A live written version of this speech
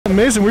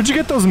Mason, where'd you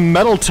get those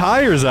metal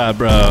tires at,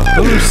 bro?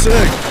 Those are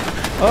sick.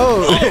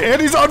 Oh,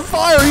 and he's on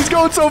fire. He's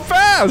going so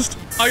fast.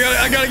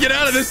 I gotta get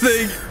out of this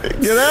thing.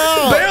 Get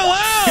out. Bail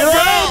out, Get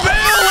bro. out. Bail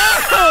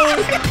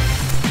out.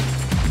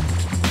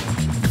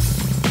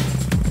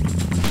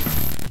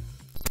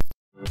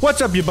 What's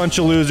up, you bunch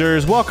of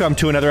losers? Welcome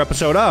to another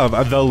episode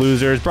of The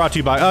Losers, brought to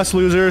you by us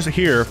losers,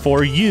 here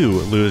for you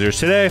losers.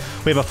 Today,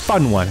 we have a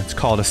fun one. It's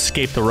called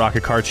Escape the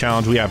Rocket Car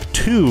Challenge. We have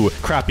two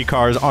crappy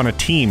cars on a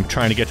team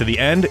trying to get to the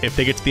end. If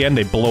they get to the end,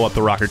 they blow up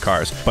the rocket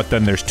cars. But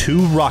then there's two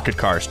rocket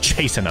cars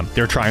chasing them.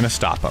 They're trying to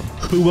stop them.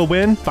 Who will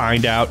win?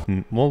 Find out,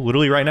 well,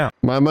 literally right now.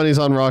 My money's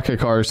on rocket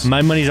cars.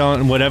 My money's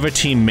on whatever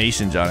team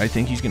Mason's on. I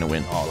think he's going to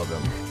win all of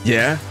them.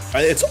 Yeah.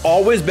 It's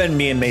always been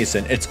me and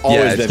Mason. It's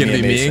always been gonna me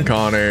and be me Mason. and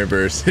Connor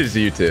versus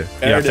you two.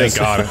 Yeah, thank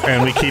God.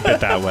 And we keep it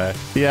that way.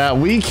 Yeah,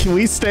 we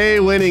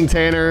stay winning,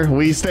 Tanner.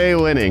 We stay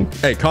winning.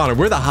 Hey, Connor,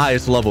 we're the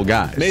highest level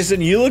guys.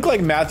 Mason, you look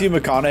like Matthew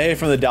McConaughey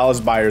from the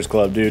Dallas Buyers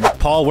Club, dude.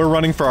 Paul, we're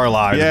running for our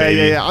lives,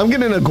 baby. Yeah. I'm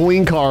getting a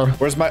green car.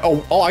 Where's my?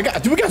 Oh,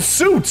 we got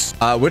suits.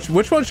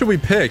 Which one should we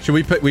pick? Should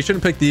we pick? We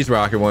shouldn't pick these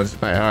rocket ones.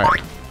 All right.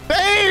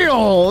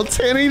 Fail!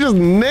 Tanner, you just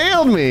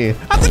nailed me.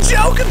 I'm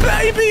joking,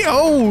 baby.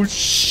 Oh,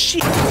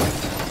 shit.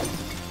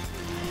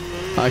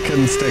 I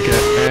couldn't stick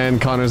it, and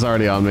Connor's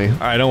already on me. All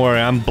right, don't worry.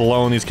 I'm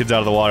blowing these kids out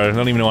of the water. I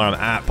don't even know where I'm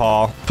at,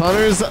 Paul.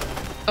 Connor's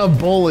a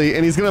bully,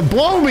 and he's gonna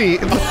blow me.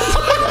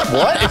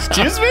 What?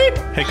 Excuse me?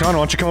 Hey, Connor,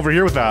 why don't you come over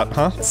here with that,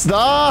 huh?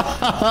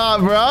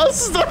 Stop, bro.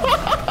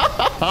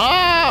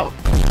 Stop.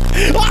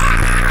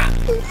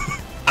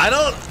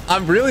 I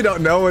really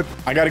don't know what.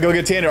 I gotta go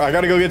get Tanner.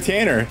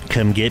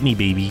 Come get me,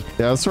 baby.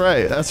 That's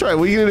right. What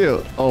are you gonna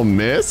do? Oh,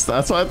 miss?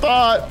 That's what I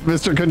thought,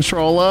 Mr.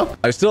 Controller.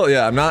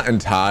 I'm not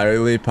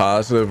entirely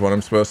positive what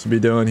I'm supposed to be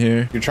doing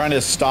here. You're trying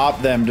to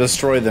stop them,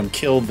 destroy them,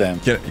 kill them.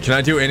 Can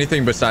I do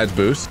anything besides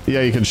boost?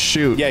 Yeah, you can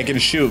shoot. Yeah, you can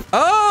shoot.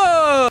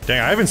 Oh!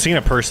 Dang, I haven't seen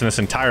a person this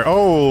entire...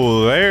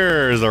 Oh,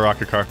 there's the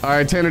rocket car. All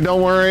right, Tanner,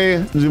 don't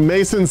worry.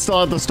 Mason's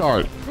still at the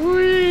start.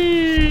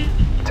 Whee!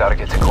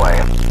 Target's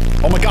acquired.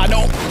 Oh my God,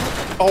 no!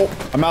 Oh,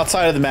 I'm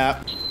outside of the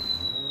map.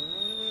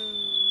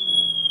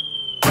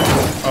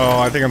 Oh,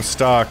 I think I'm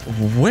stuck.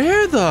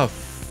 Where the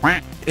f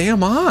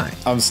am I?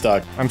 I'm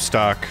stuck. I'm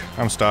stuck.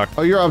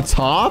 Oh, you're up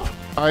top?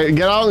 All right,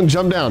 get out and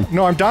jump down.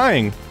 No, I'm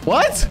dying.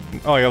 What?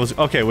 Oh, yeah,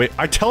 okay, wait.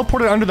 I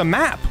teleported under the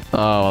map.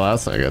 Oh, well,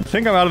 that's not good. I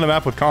think I'm out of the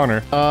map with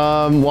Connor.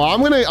 Well,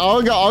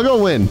 I'll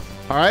go win.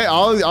 All right,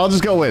 I'll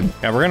just go win.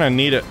 Yeah, we're gonna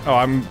need it.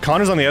 Oh,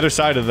 Connor's on the other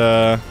side of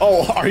the...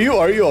 Oh, are you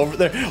over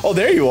there? Oh,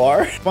 there you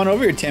are. Come on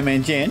over here, Tim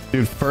and Jan.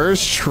 Dude,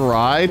 first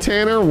try,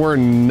 Tanner, we're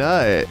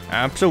nut.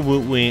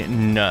 Absolutely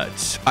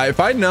nuts. If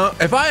I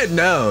had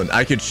known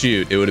I could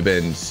shoot, it would have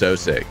been so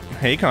sick.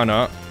 Hey,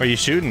 Connor, are you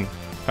shooting?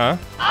 Huh?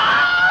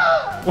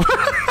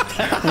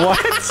 What?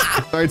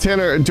 All right,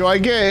 Tanner, do I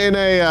get in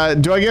a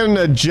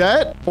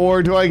jet,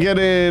 or do I get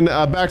in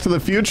Back to the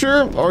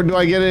Future, or do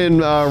I get in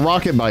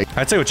rocket bike?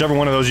 I'd say whichever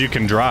one of those you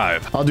can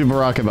drive. I'll do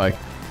rocket bike.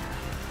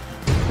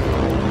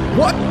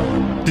 What?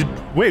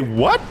 Wait,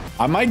 what?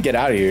 I might get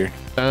out of here.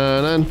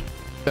 Dun-dun,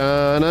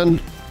 dun-dun.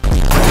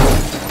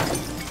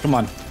 Come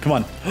on.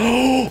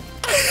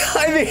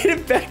 I made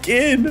it back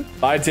in.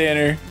 Bye,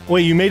 Tanner.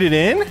 Wait, you made it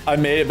in? I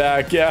made it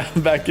back. Yeah,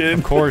 I'm back in.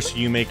 Of course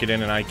you make it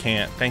in and I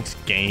can't. Thanks,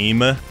 game.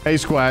 Hey,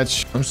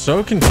 Squatch. I'm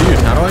so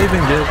confused. How do I even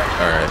get?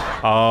 All right.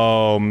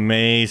 Oh,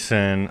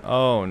 Mason.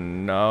 Oh,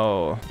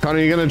 no. Connor,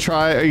 are you gonna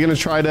try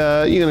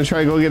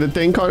to go get a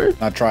thing, Connor?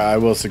 Not try. I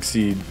will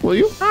succeed. Will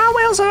you? I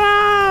will survive.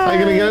 How are you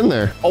gonna get in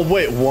there? Oh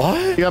wait,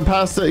 what? You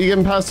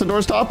getting past the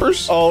door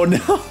stoppers? Oh no.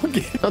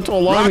 Not to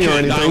alarm you or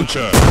anything.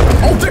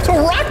 Oh, there's a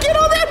rocket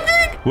on that thing.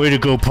 Way to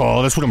go,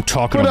 Paul. That's what I'm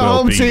talking For the about,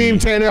 home baby. team,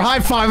 Tanner. High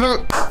five.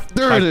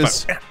 There it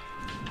is.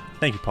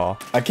 Thank you, Paul.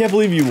 I can't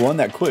believe you won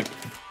that quick.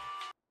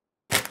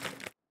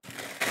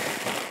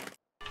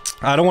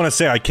 I don't want to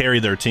say I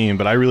carried their team,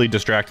 but I really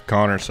distracted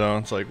Connor, so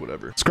it's like,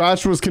 whatever.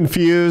 Scratch was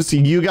confused.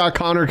 You got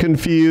Connor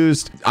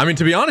confused. I mean,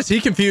 to be honest,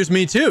 he confused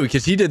me too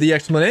because he did the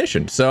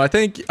explanation. So I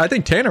think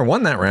Tanner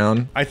won that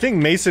round. I think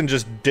Mason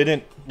just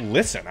didn't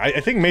listen.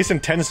 I think Mason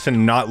tends to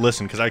not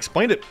listen because I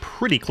explained it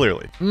pretty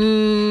clearly.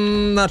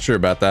 Not sure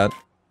about that.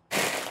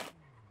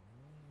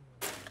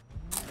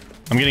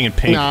 I'm getting in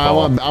pink, Nah,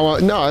 Paul.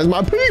 no, it's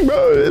my pink,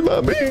 bro. It's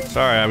my pink.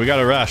 Sorry, we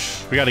gotta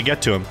rush. We gotta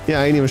get to him.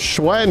 Yeah, I ain't even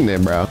sweating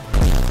it, bro.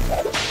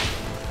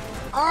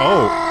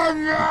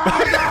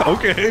 Oh.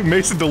 Okay,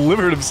 Mason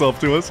delivered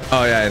himself to us.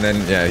 Oh yeah, and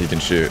then yeah, he can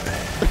shoot.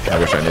 I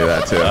wish I knew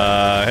that too.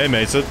 Hey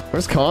Mason.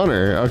 Where's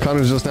Connor? Oh,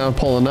 Connor's just now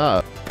pulling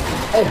up.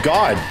 Oh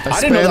God,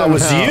 I didn't know that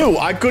was you.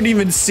 I couldn't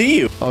even see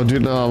you. Oh,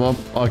 dude, no, I'm up.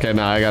 Okay,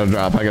 nah, I gotta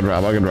drop. I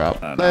can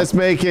drop. Let's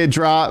make it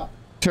drop.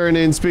 Turn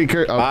in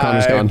speaker. Oh, Bye.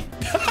 Connor's gone.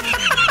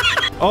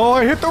 Oh,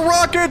 I hit the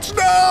rockets!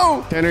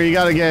 No! Tanner, you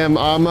gotta get him.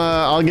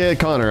 I'll get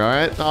Connor, all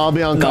right? I'll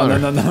be on Connor.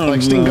 No,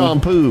 like stink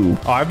on poo.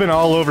 Oh, I've been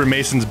all over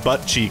Mason's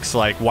butt cheeks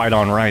like white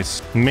on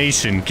rice.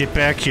 Mason, get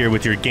back here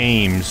with your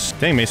games.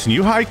 Dang, Mason,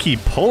 you high-key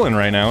pulling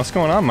right now. What's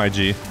going on, my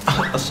G?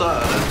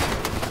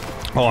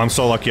 Oh, I'm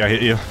so lucky I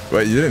hit you.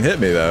 Wait, you didn't hit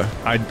me though.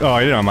 I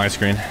did on my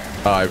screen.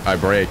 Oh, I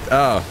braked.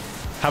 Oh.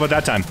 How about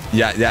that time?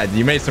 Yeah,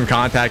 you made some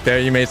contact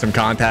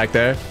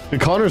there. Dude,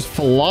 Connor's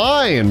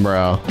flying,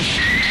 bro.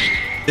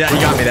 Yeah,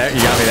 you got me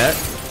there.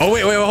 Oh,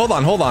 wait, hold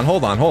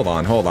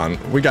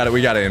on. We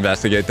gotta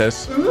investigate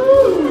this.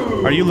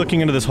 Are you looking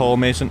into this hole,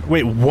 Mason?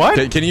 Wait,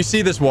 what? Can you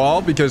see this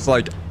wall? Because,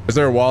 like, is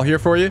there a wall here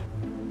for you?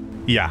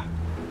 Yeah.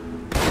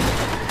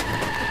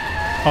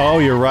 Oh,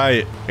 you're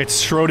right.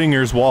 It's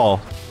Schrodinger's wall.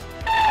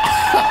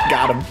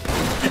 Got him.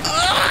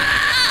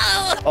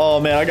 Oh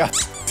man, I got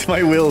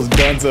my wheels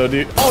done so,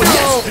 dude. Oh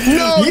yes!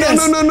 No,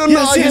 Yes! no.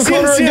 Yes, I give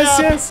Connor a gap.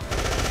 yes.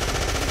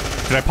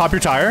 Did I pop your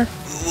tire?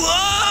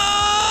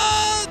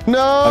 No,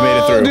 I made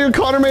it through. dude,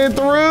 Connor made it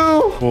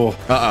through. Cool.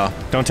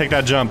 Don't take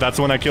that jump. That's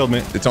the one that killed me.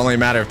 It's only a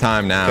matter of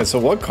time now. Okay, so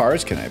what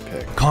cars can I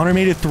pick? Connor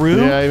made it through?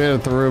 Yeah, he made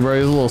it through, bro.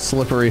 He's a little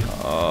slippery.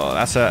 Oh,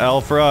 that's a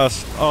L for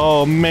us.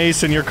 Oh,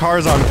 Mason, your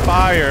car's on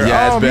fire.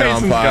 Yeah, oh, it's been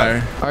on Mason's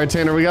fire. All right,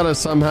 Tanner, we gotta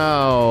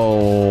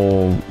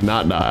somehow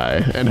not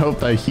die and hope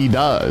that he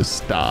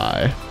does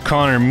die.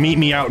 Connor, meet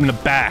me out in the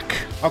back.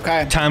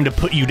 Okay. Time to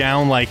put you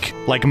down like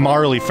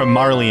Marley from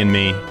Marley and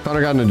Me.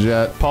 Connor got in a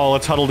jet. Paul,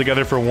 let's huddle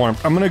together for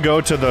warmth. I'm gonna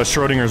go to the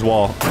Schrodinger's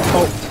wall.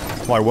 Oh,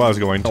 well, I was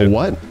going to. A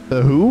what?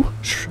 The who?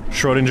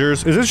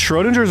 Schrodinger's. Is it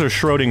Schrodinger's or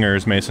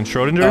Schrodinger's, Mason?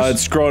 Schrodinger's?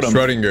 It's scrotum.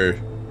 Schrodinger,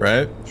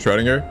 right?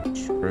 Schrodinger?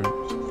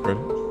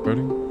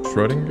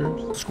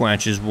 Schrodinger's?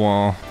 Squanch's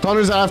wall.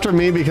 Connor's after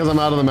me because I'm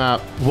out of the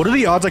map. What are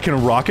the odds I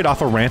can rocket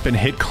off a ramp and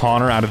hit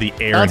Connor out of the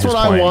air? That's in his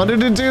what I plane? wanted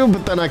to do,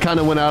 but then I kind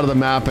of went out of the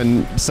map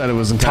and said it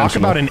was intentional. Talk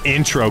about an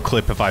intro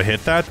clip if I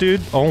hit that,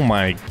 dude. Oh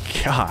my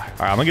god.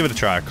 All right, I'm gonna give it a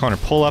try. Connor,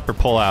 pull up or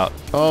pull out.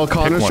 Oh,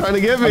 Connor's one. trying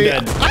to get me.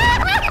 Dead.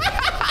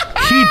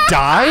 He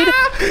died?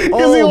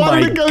 Because he Oh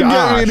wanted my to go get me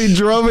gosh. and he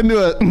drove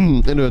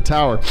into a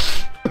tower.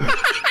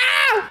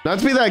 Not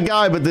to be that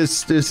guy, but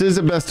this is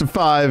a best of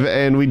 5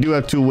 and we do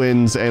have 2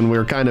 wins and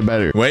we're kind of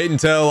better. Wait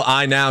until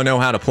I now know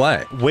how to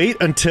play. Wait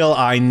until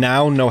I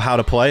now know how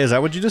to play. Is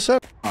that what you just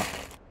said?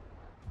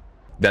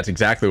 That's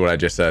exactly what I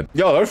just said.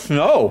 Yo, there's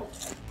snow.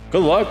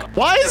 Good luck.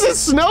 Why is it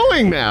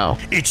snowing now?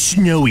 It's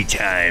snowy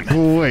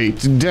time. Wait,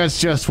 that's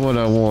just what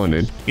I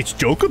wanted. It's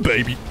Joker,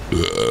 baby.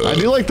 I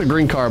do like the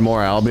green car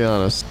more, I'll be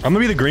honest. I'm gonna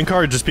be the green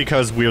card just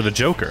because we're the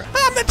Joker.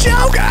 I'm the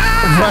Joker!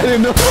 I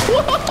didn't know.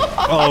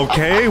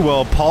 Okay,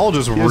 well, Paul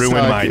just ruined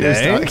my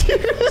day.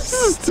 You're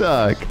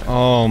stuck.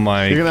 Oh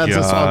my god. You're gonna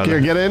have to swap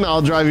here. Get in,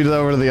 I'll drive you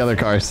over to the other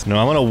cars. No,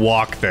 I'm gonna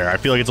walk there. I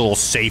feel like it's a little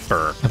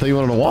safer. I thought you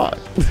wanted to walk.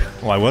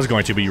 Well, I was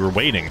going to, but you were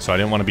waiting, so I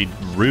didn't want to be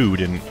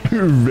rude. And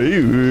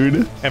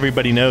Rude.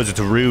 everybody knows it's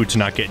rude to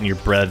not get in your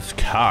brother's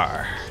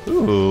car.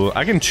 Ooh,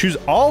 I can choose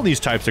all these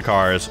types of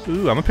cars.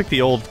 Ooh, I'm gonna pick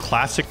the old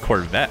classic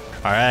Corvette.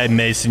 All right,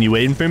 Mason, you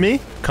waiting for me?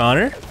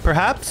 Connor,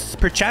 perhaps,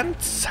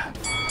 perchance?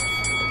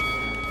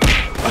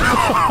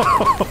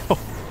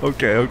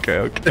 Okay.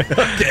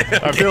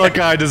 I feel like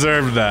I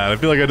deserved that. I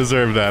feel like I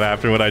deserved that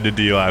after what I did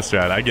to you last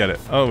round. I get it.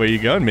 Oh, where you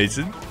going,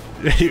 Mason?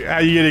 How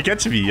you gonna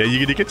catch me? How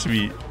you gonna catch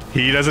me?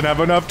 He doesn't have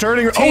enough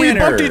turning. Oh, we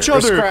bumped each or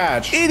other.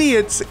 Scratch.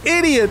 Idiots.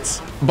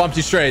 Bumped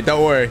you straight,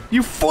 don't worry.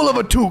 You full of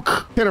a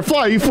toque. Tanner,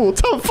 fly, you fool.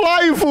 Tell him,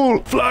 fly, you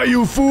fool. Fly,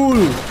 you fool.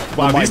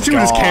 Wow, my these two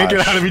just can't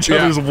get out of each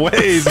other's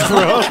ways,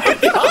 bro.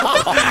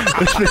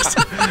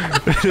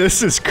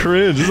 This is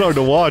cringe. This is hard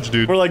to watch,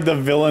 dude. We're like the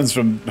villains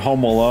from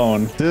Home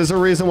Alone. There's a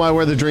reason why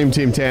we're the dream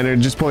team, Tanner.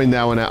 Just pointing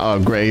that one out. Oh,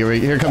 great.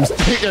 Here comes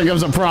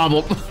a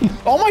problem.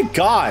 Oh my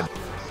god.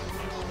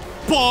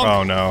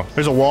 Oh no.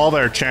 There's a wall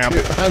there, champ.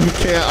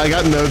 I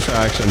got no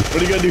traction.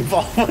 What are you gonna do,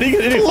 Paul? What are you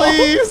gonna do, Paul?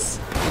 Please.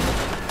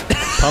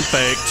 Pump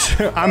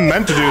faked. I'm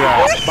meant to do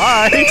that.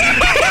 Bye.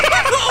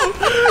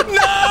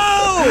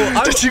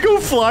 No! Did you go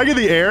flying in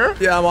the air?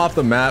 Yeah, I'm off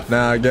the map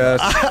now, I guess.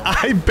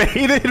 I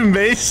baited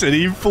Mason.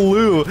 He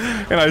flew,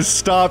 and I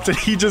stopped, and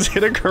he just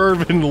hit a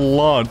curve and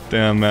launched.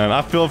 Damn, man.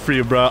 I feel for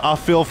you, bro. I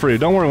feel for you.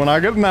 Don't worry. When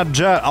I get in that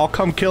jet, I'll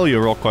come kill you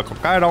real quick.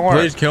 Okay? Don't worry.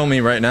 Please kill me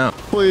right now.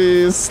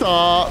 Please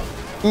stop.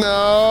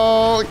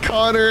 No,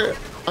 Connor.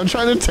 I'm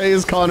trying to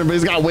tase Connor, but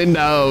he's got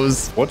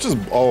windows. What just?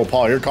 Oh,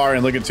 Paul, your car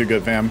ain't looking too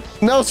good, fam.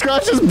 No,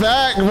 Scratch is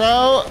back,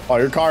 bro. Paul,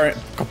 your car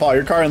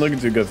ain't looking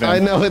too good, fam. I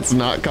know it's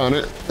not,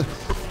 Connor.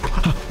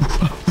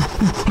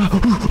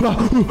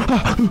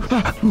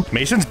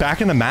 Mason's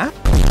back in the map?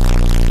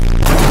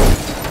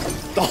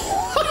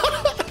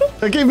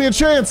 That gave me a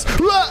chance.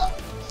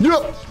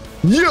 Yeah.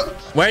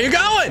 Where are you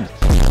going?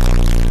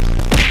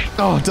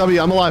 Oh, W,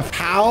 I'm alive.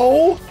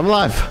 How? I'm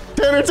alive.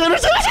 Tanner.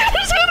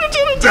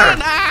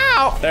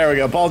 Ow! There we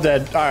go. Paul's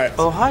dead. All right.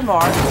 Oh, hi,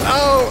 Mark.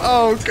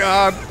 Oh,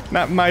 God.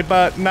 Not my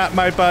butt. Not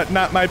my butt.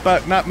 Not my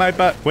butt. Not my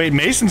butt. Wait,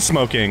 Mason's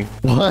smoking.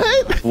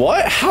 What?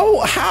 What?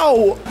 How?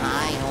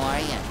 Hi, how are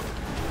you?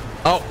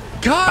 Oh,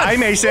 God. Bye,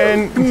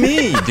 Mason.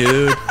 Me,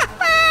 dude.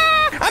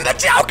 I'm the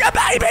Joker,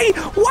 baby.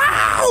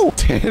 Wow.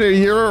 Tanner,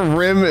 your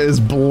rim is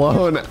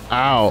blown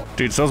out.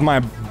 Dude, so's my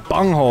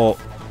bunghole.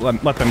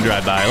 Let them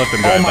drive by. Let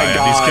them drive my by.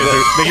 God. These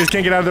kids they just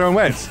can't get out of their own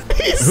way.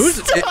 He's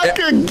stuck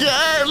again.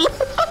 Look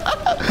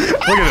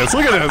at this.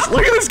 Look at this.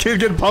 Look at this kid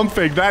getting pump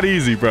fake that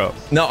easy, bro.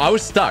 No, I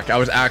was stuck. I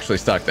was actually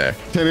stuck there.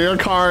 Tanner, your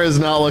car is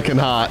not looking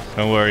hot.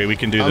 Don't worry. We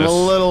can do I'm this. a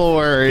little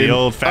worried. The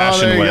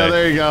old-fashioned way. way.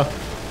 There you go.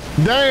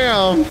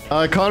 Damn.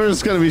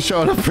 Connor's gonna be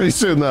showing up pretty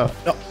soon though.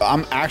 No,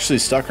 I'm actually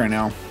stuck right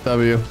now.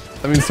 W.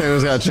 That means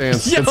Tanner's got a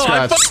chance. Yo, Good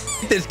I scratch.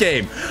 hate this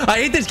game. I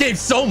hate this game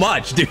so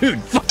much, dude. You're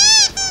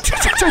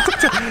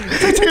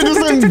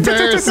just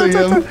embarrassing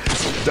him.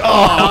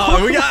 Oh,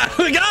 we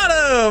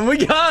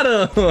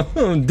got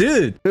him,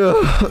 dude.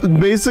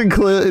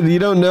 Basically, you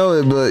don't know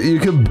it, but you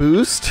can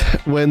boost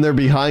when they're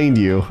behind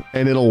you,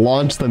 and it'll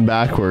launch them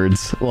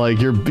backwards. Like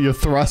your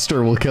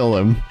thruster will kill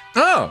him.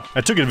 Oh,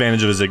 I took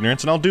advantage of his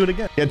ignorance, and I'll do it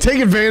again. Yeah, take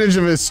advantage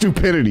of his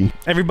stupidity.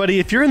 Everybody,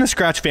 if you're in the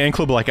Scratch fan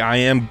club like I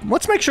am,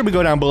 let's make sure we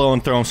go down below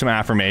and throw him some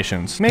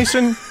affirmations.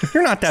 Mason,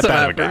 you're not that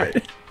bad of a guy.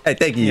 Hey,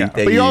 thank you. Thank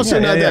But you. you're also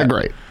not that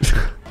great.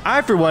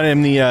 I, for one,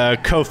 am the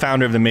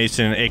co-founder of the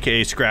Mason,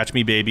 aka Scratch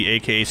Me Baby,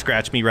 aka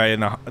Scratch Me Right in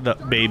the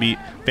Baby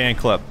fan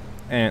club.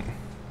 And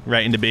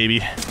right into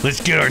baby.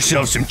 Let's get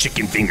ourselves some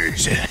chicken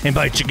fingers. And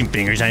by chicken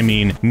fingers, I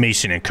mean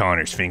Mason and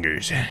Connor's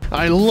fingers.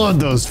 I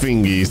love those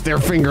fingies. They're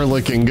finger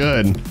looking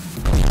good.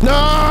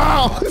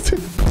 No!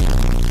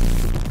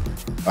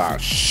 Ah,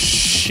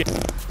 shit.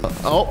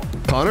 Oh,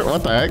 Connor,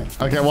 what the heck?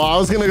 Okay, well, I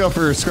was gonna go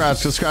for Scratch,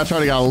 because Scratch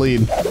already got a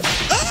lead.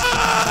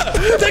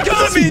 They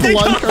got me. They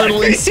got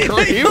Blood-curdling me.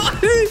 scream.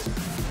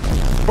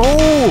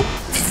 Oh!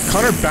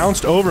 Connor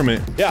bounced over me.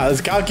 Yeah,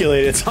 it's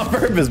calculated. It's on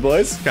purpose,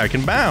 boys. Guy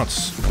can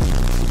bounce.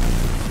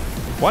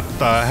 What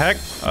the heck?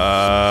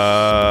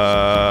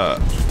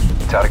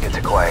 Target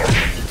acquired.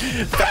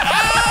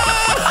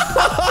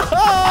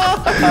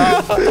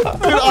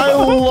 Dude, I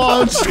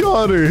launched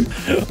Connor.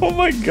 Oh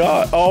my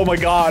god. Oh my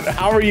god.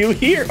 How are you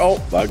here?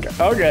 Oh, okay.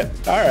 Okay.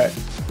 All right.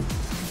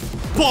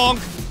 Bonk!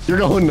 You're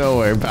going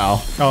nowhere,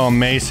 pal. Oh,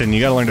 Mason, you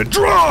gotta learn to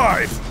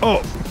drive!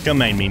 Oh, don't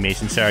mind me,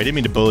 Mason. Sorry, I didn't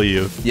mean to bully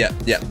you.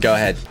 Yep. Go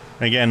ahead.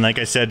 Again, like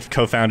I said,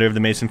 co-founder of the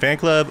Mason fan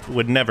club,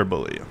 would never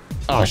bully you.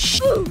 Oh,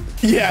 shit.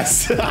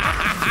 Yes.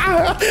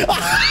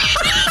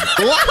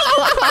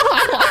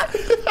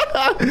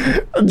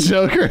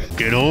 Joker.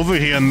 Get over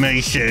here,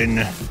 Mason.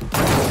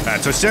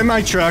 That's a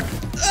semi-truck.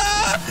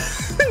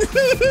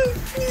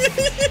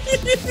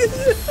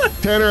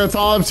 Tanner, it's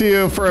all up to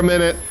you for a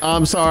minute.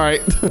 I'm sorry.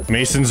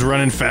 Mason's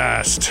running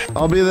fast.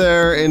 I'll be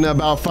there in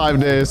about 5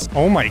 days.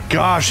 Oh my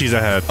gosh, he's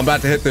ahead. I'm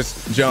about to hit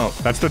this jump.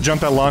 That's the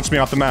jump that launched me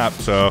off the map,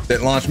 so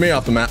It launched me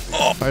off the map.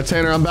 Oh, All right,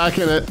 Tanner, I'm back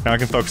in it. now I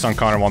can focus on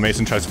Connor while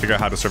Mason tries to figure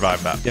out how to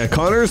survive that. Yeah,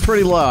 Connor's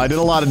pretty low. I did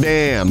a lot of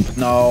damn.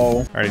 No.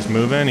 All right, he's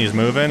moving, he's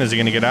moving. Is he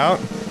gonna get out?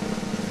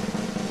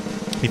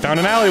 He found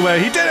an alleyway,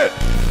 he did it!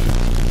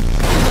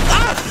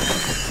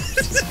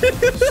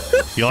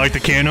 You like the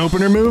can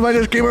opener move I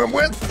just came up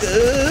with?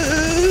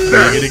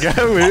 There you go.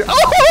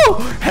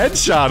 Oh!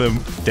 Headshot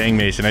him. Dang,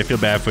 Mason, I feel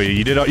bad for you.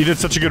 You did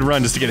such a good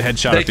run just to get a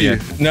headshot at thank the you.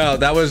 end. No,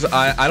 that was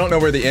I don't know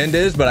where the end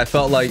is, but I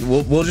felt like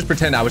we'll just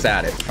pretend I was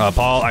at it.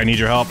 Paul, I need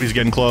your help. He's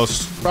getting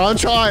close. I'm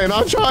trying,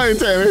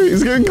 Tanner.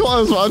 He's getting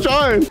close. I'm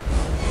trying.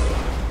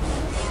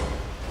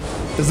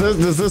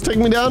 Does this take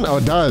me down? Oh,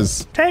 it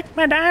does. Take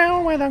me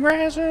down where the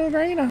grass is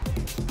greener.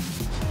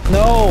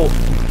 No.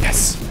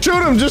 Yes.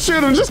 Shoot him. Just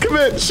shoot him. Just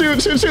commit.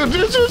 Shoot.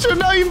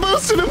 Now you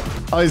boosted him.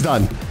 Oh, he's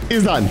done.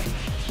 He's done.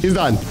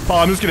 Paul,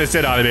 I'm just gonna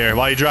sit out of here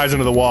while he drives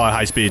into the wall at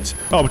high speeds.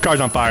 Oh, the car's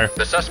on fire.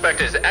 The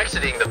suspect is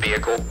exiting the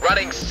vehicle,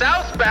 running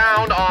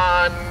southbound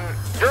on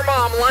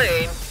Vermont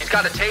Lane. He's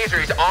got a taser.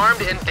 He's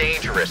armed and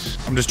dangerous.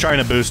 I'm just trying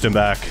to boost him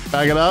back.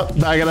 Back it up.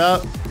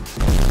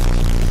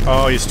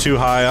 Oh, he's too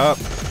high up.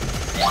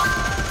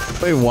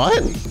 Wait,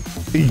 what?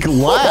 He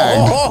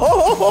lagged.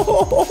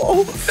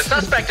 The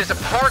suspect is a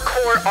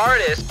parkour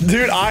artist.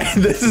 Dude,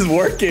 this is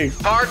working.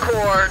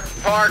 Parkour.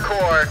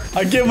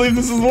 I can't believe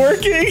this is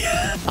working.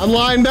 I'm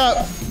lined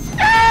up.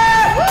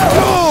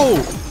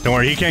 Oh! Don't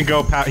worry, he can't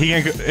go past. He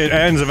can't go. It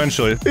ends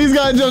eventually. He's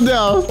got to jump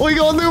down. What you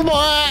gonna do,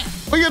 boy?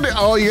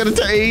 Oh, you gonna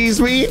tase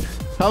me?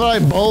 How about I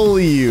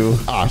bully you?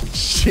 Ah,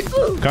 shit.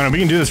 Connor, we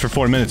can do this for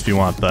 4 minutes if you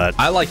want, but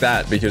I like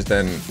that because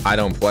then I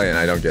don't play and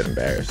I don't get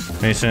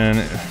embarrassed.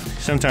 Mason,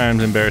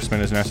 sometimes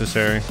embarrassment is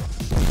necessary.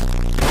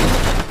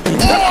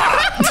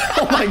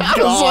 Oh my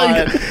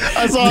god.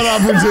 I saw an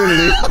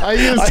opportunity. I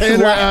used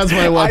Tanner as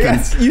my weapon.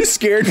 You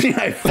scared me.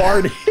 I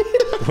farted.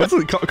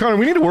 Connor,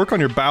 we need to work on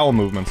your bowel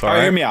movements, all All right?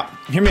 right, hear me out.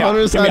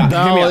 Connor's had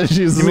bowel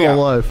issues his whole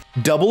life.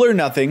 Double or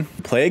nothing.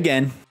 Play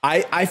again.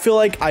 I feel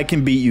like I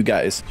can beat you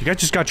guys. You guys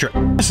just got your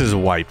asses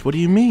wiped. What do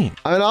you mean?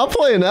 I mean, I'll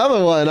play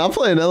another one.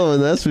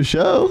 That's for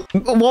sure.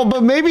 Well,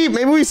 but maybe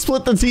we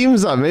split the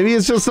teams up. Maybe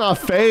it's just not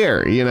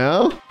fair, you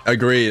know?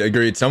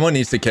 Agreed. Someone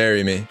needs to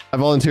carry me. I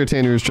volunteer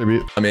Tanner's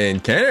tribute. I mean,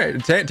 Tanner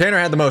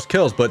had the most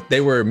kills, but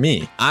they were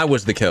me. I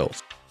was the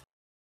kills.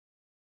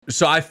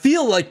 So I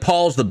feel like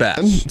Paul's the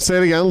best. Say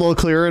it again, a little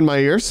clearer in my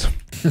ears.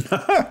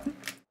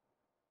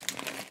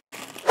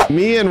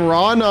 Me and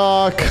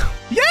Ronock.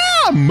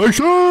 Yeah,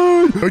 Mason!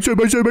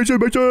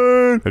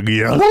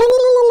 Yeah.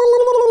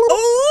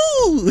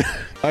 Oh!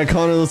 All right,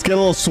 Connor, let's get a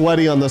little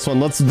sweaty on this one.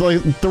 Let's like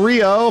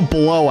 3-0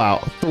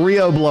 blowout.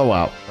 3-0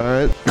 blowout. All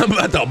right. I'm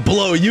about to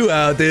blow you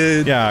out,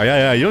 dude.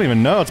 Yeah. You don't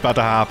even know it's about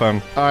to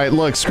happen. All right,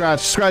 look,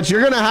 Scratch.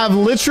 You're gonna have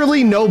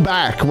literally no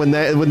back when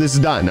this is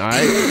done. All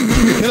right.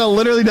 You're gonna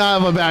literally not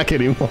have a back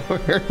anymore. All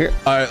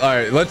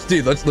right.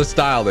 Let's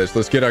style this.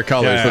 Let's get our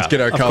colors. Yeah, Let's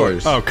get our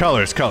colors. Oh,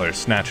 colors.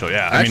 Naturally,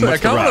 yeah. Actually, I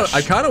mean,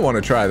 I kind of want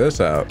to try this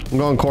out. I'm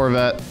going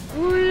Corvette.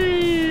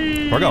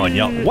 We're going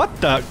yellow. What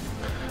the?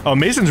 Oh,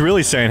 Mason's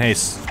really saying, hey,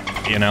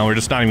 you know, we're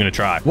just not even gonna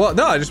try. Well,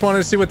 no, I just wanted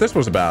to see what this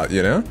was about,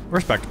 you know?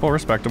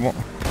 Respectable.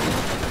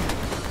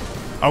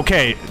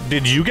 Okay,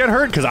 did you get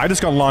hurt? Because I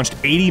just got launched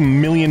 80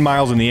 million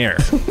miles in the air.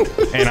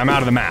 And I'm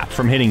out of the map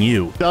from hitting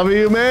you.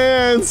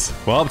 W-mans.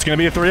 Well, it's gonna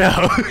be a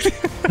 3-0.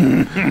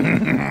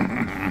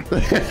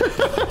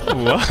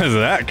 What is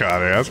that,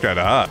 Connor? That's kind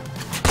of hot.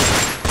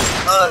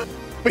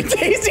 We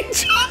tased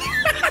each other.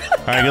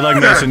 All right, good luck,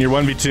 Mason. You're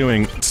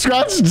 1v2ing.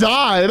 Scratch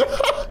died.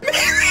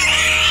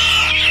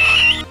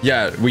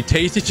 Yeah, we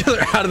tased each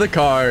other out of the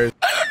car.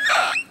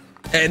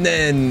 And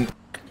then...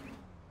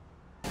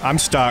 I'm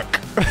stuck.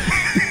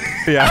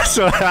 Yeah,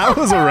 so that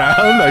was a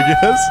round, I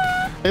guess.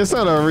 It's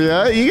not over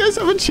yet. You guys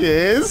have a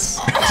chance.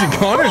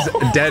 Connor's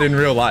dead in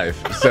real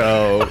life,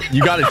 so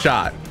you got a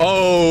shot.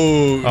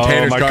 Oh,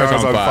 Tanner's my car's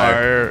on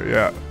fire.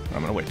 Yeah,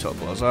 I'm gonna wait till it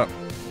blows up.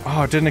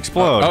 Oh, it didn't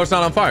explode. Oh, it's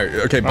not on fire.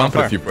 Okay, bump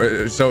it a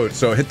few.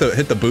 So hit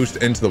the boost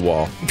into the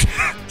wall.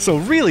 So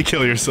really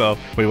kill yourself.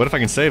 Wait, what if I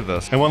can save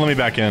this? It won't let me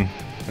back in.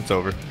 It's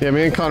over. Yeah,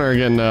 me and Connor are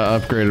getting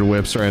upgraded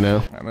whips right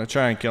now. I'm gonna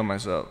try and kill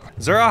myself.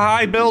 Is there a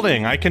high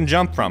building I can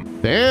jump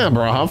from? Damn,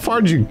 bro, how far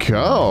did you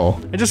go?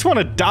 I just want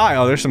to die.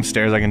 Oh, there's some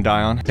stairs I can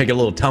die on. Take a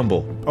little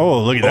tumble.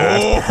 Oh, look at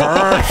that.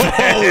 That's perfect.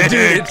 Oh,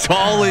 dude, it's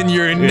all in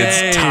your name.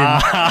 It's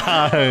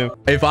time.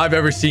 If I've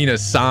ever seen a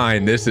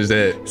sign, this is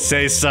it.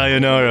 Say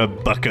sayonara,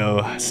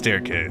 bucko.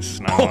 Staircase.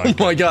 No, Oh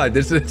my god,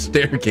 this is a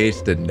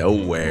staircase to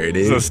nowhere,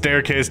 dude. It's a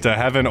staircase to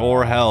heaven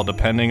or hell,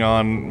 depending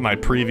on my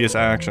previous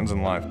actions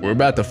in life. We're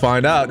about to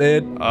find out,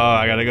 dude. Oh,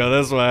 I gotta go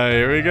this way.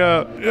 Here we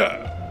go.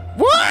 Yeah.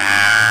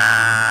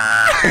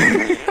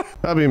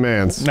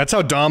 W-mans. That's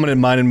how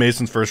dominant mine and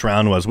Mason's first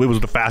round was. It was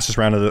the fastest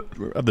round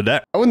of the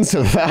deck. I wouldn't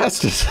say the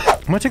fastest.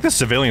 I'm gonna take the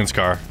civilian's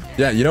car.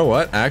 Yeah, you know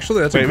what?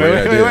 Actually, that's a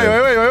great idea.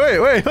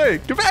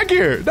 Wait. Get back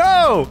here.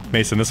 No.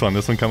 Mason, this one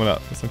coming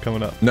up.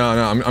 No,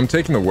 I'm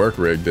taking the work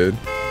rig, dude.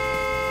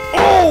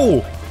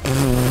 Oh!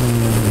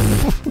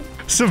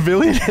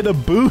 Civilian hit a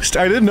boost.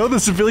 I didn't know the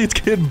civilians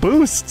could hit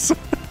boosts.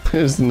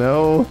 There's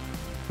no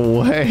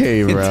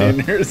way, bro.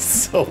 Tanner's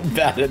so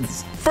bad at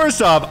this.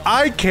 First off,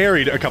 I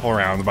carried a couple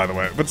rounds, by the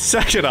way. But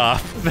second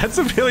off, that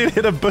civilian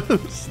hit a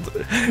boost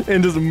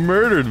and just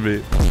murdered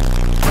me.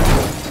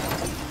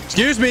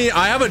 Excuse me,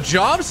 I have a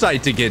job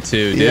site to get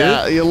to, dude.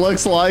 Yeah, it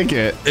looks like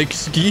it.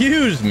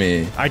 Excuse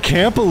me. I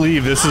can't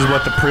believe this is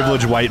what the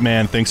privileged white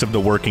man thinks of the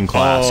working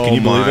class. Can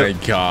you believe it? Oh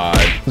my god.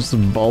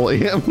 Just bully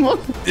him.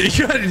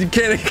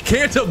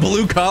 Can't a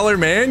blue collar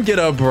man get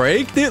a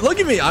break? Dude, look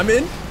at me. I'm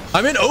in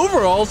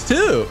overalls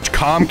too.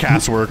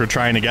 Comcast worker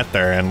trying to get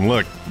there, and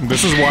look,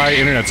 this is why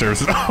internet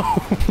services.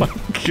 Oh my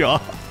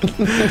god.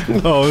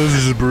 Oh,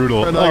 this is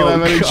brutal. We're not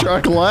gonna have any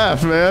truck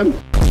left, man.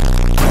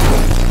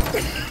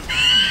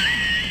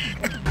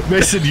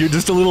 Mason, you're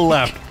just a little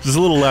left. Just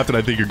a little left, and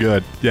I think you're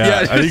good.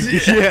 Yeah.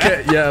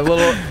 Yeah, a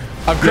little.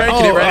 I'm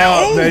cranking it right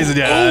now. Oh, Mason,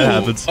 yeah, that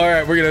happens. All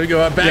right, we're gonna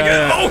go back.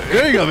 Yeah.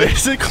 There you go,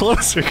 Mason.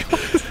 Closer.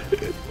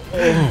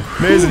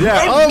 Mason,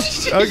 yeah. Oh,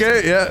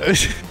 okay, yeah.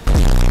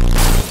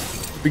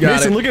 We got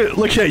Mason, it.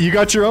 look at you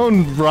got your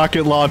own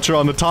rocket launcher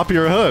on the top of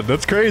your hood.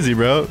 That's crazy,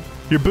 bro.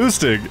 You're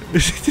boosting.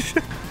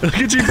 Look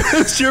at you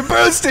boost. You're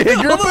boosting.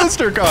 You're a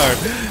booster car.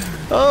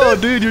 Oh,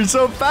 dude, you're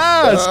so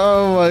fast.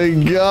 Oh my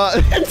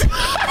god.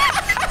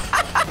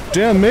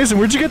 Damn, Mason,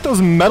 where'd you get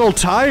those metal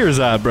tires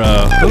at,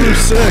 bro? Those are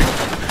sick.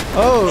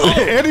 Oh,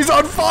 and he's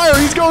on fire.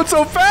 He's going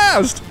so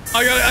fast.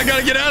 I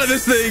gotta get out of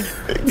this thing.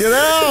 Get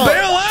out.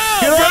 Bail out,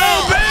 Get bro.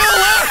 out. Bail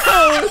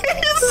out.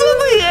 He's in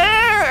the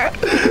air.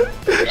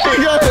 He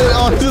got it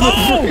onto the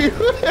freeway.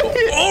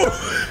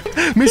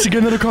 Oh. Mason, get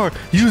another car.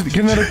 Get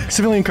another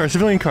civilian car.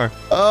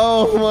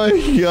 Oh my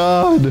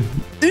god.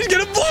 He's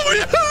gonna blow me.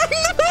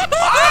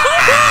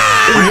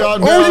 He got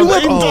down.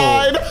 He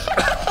died.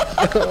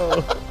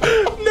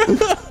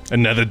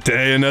 Another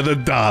day, another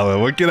dollar.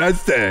 What can I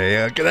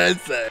say?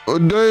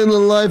 During the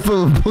life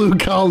of a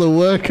blue-collar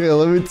worker,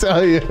 let me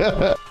tell you.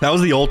 That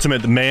was the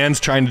ultimate. The man's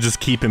trying to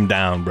just keep him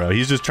down, bro.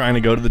 He's just trying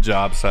to go to the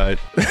job site.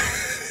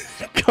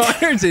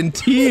 Connor's in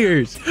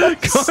tears.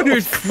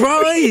 Connor's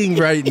crying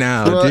right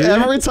now, Bro, dude.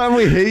 every time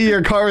we hit you,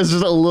 your car is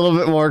just a little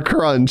bit more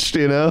crunched,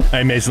 you know?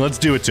 Hey, Mason, let's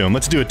do it to him. I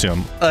did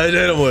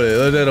it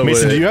with it.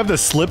 Mason, do you have the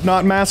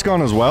Slipknot mask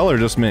on as well, or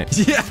just me?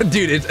 Yeah,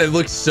 dude, it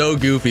looks so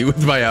goofy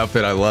with my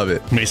outfit. I love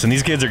it. Mason,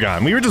 these kids are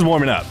gone. We were just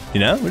warming up, you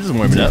know? We're just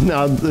warming up.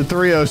 No, the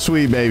 3-0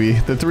 sweet, baby.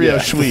 The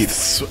 3-0 sweet.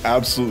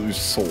 Absolutely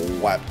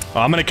swept.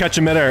 Oh, I'm gonna catch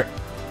him midair.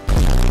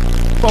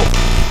 Oh,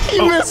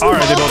 missed all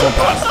right, the they both went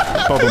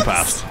past. Both went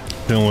past.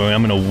 Don't worry,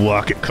 I'm gonna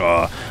walk it,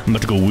 car. I'm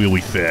about to go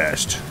really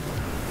fast.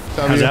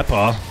 How's that,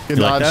 Paul? Good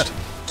You like dodged.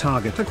 that?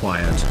 Target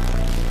acquired.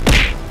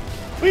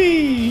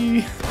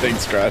 Whee!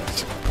 Thanks,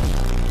 Scratch.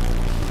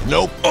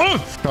 Nope.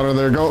 Connor,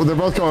 they're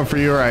both going for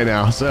you right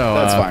now. So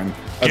That's fine.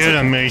 That's Get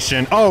him,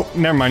 Mason. Oh,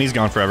 never mind. He's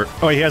gone forever.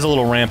 Oh, he has a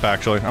little ramp,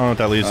 actually. I don't know what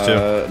that leads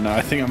to. No,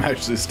 I think I'm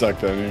actually stuck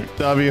down here.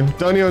 W.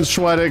 Don't even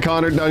sweat it,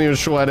 Connor. Don't even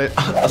sweat it.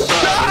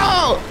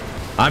 No!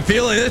 I'm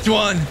feeling this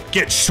one.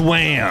 Get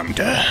swammed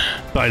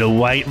by the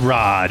white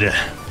rod,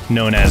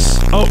 known as...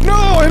 Oh, no!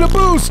 I hit a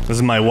boost! This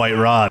is my white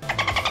rod.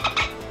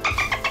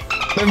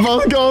 They're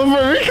both going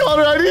for me,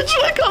 Connor. I need you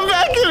to come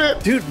back in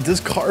it. Dude, this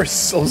car is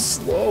so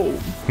slow.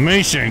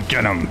 Mason,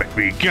 get him,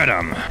 baby. Get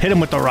him. Hit him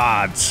with the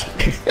rods.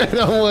 Hit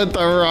him with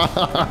the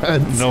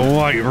rods. The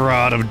white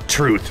rod of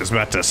truth is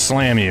about to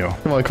slam you.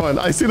 Come on, come on.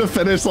 I see the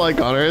finish line,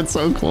 Connor. It's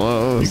so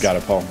close. You got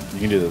it, Paul. You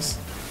can do this.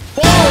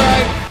 All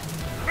right.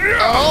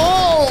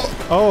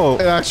 Oh! Oh.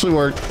 It actually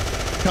worked.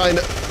 Kind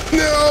of.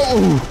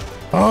 No!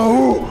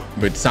 Oh!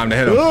 But it's time to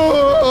hit him.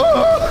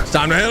 Oh! It's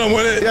time to hit him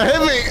with it. Yeah,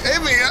 hit me.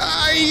 Hit me.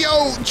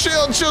 Yo,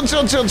 chill.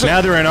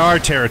 Now they're in our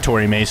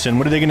territory, Mason.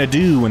 What are they going to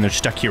do when they're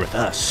stuck here with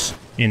us?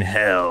 In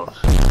hell.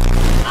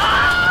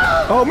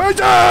 Oh, Mason!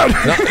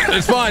 No,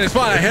 it's fine. It's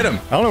fine. I hit him.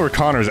 I don't know where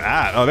Connor's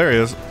at. Oh, there he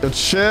is. Chill.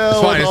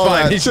 It's fine.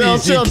 It's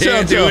fine. He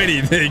can't do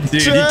anything,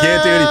 dude. He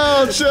can't do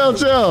anything.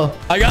 Chill.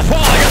 I got Paul.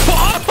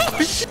 Oh,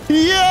 shit.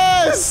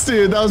 Yes,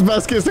 dude. That was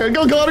best case scenario.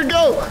 Go, Connor.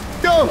 Go.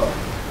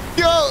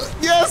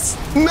 Yes.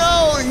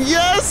 No.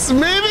 Yes.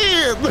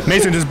 Maybe.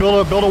 Mason, just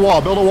build a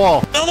wall. Build a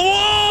wall. Build the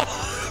wall.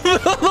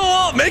 Build the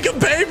wall. Make him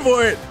pay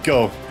for it.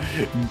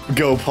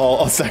 Go, Paul.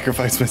 I'll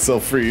sacrifice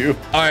myself for you.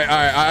 All right.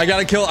 I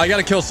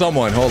gotta kill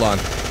someone. Hold on.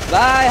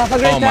 Bye. Have a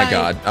great Oh time. my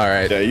God. All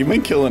right. Yeah, you've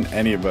been killing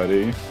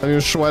anybody. I'm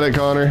gonna sweat it,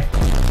 Connor.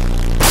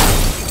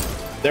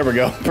 There we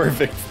go.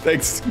 Perfect.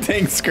 Thanks,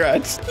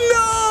 Scratch.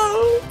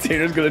 No.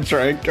 Tater's gonna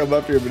try and come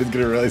up here, but he's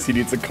gonna realize he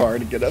needs a car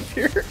to get up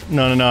here.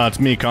 No. It's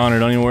me, Connor.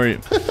 Don't even worry.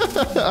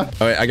 All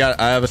right.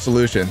 I have a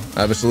solution.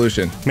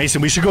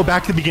 Mason, we should go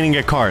back to the beginning and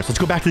get cars. Let's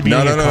go back to the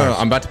beginning. No.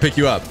 I'm about to pick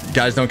you up.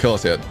 Guys, don't kill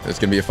us yet. It's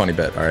gonna be a funny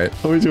bit. All right.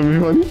 Oh, he's gonna be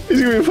funny.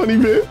 He's gonna be a funny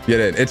bit. Get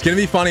in. It's gonna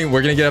be funny.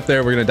 We're gonna get up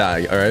there. We're gonna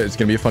die. All right. It's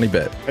gonna be a funny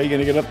bit. How are you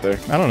gonna get up there?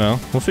 I don't know.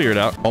 We'll figure it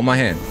out. Hold my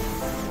hand.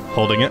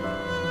 Holding it.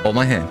 Hold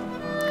my hand.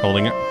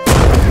 Holding it.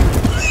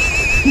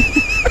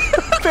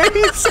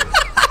 Face.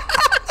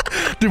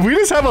 Did we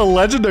just have a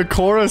Legend of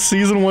Korra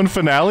season 1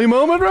 finale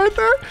moment right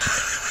there?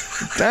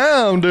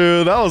 Damn,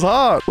 dude, that was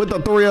hot. With the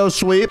 3-0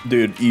 sweep.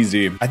 Dude,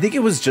 easy. I think it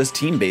was just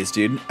team-based,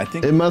 dude. I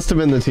think It must have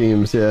been the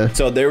teams, yeah.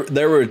 so.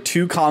 There were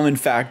two common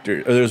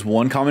factors, or there's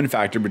one common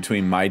factor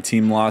between my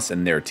team loss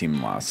and their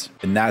team loss,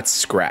 and that's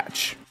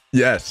Scratch.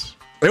 Yes.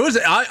 It was.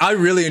 I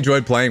really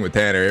enjoyed playing with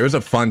Tanner. It was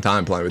a fun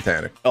time playing with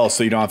Tanner. Oh,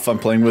 so you don't have fun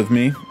playing with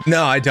me?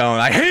 No, I don't.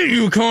 I hate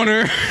you,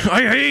 Connor.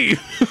 I hate you.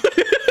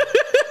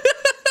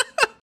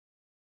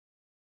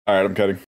 All right, I'm cutting.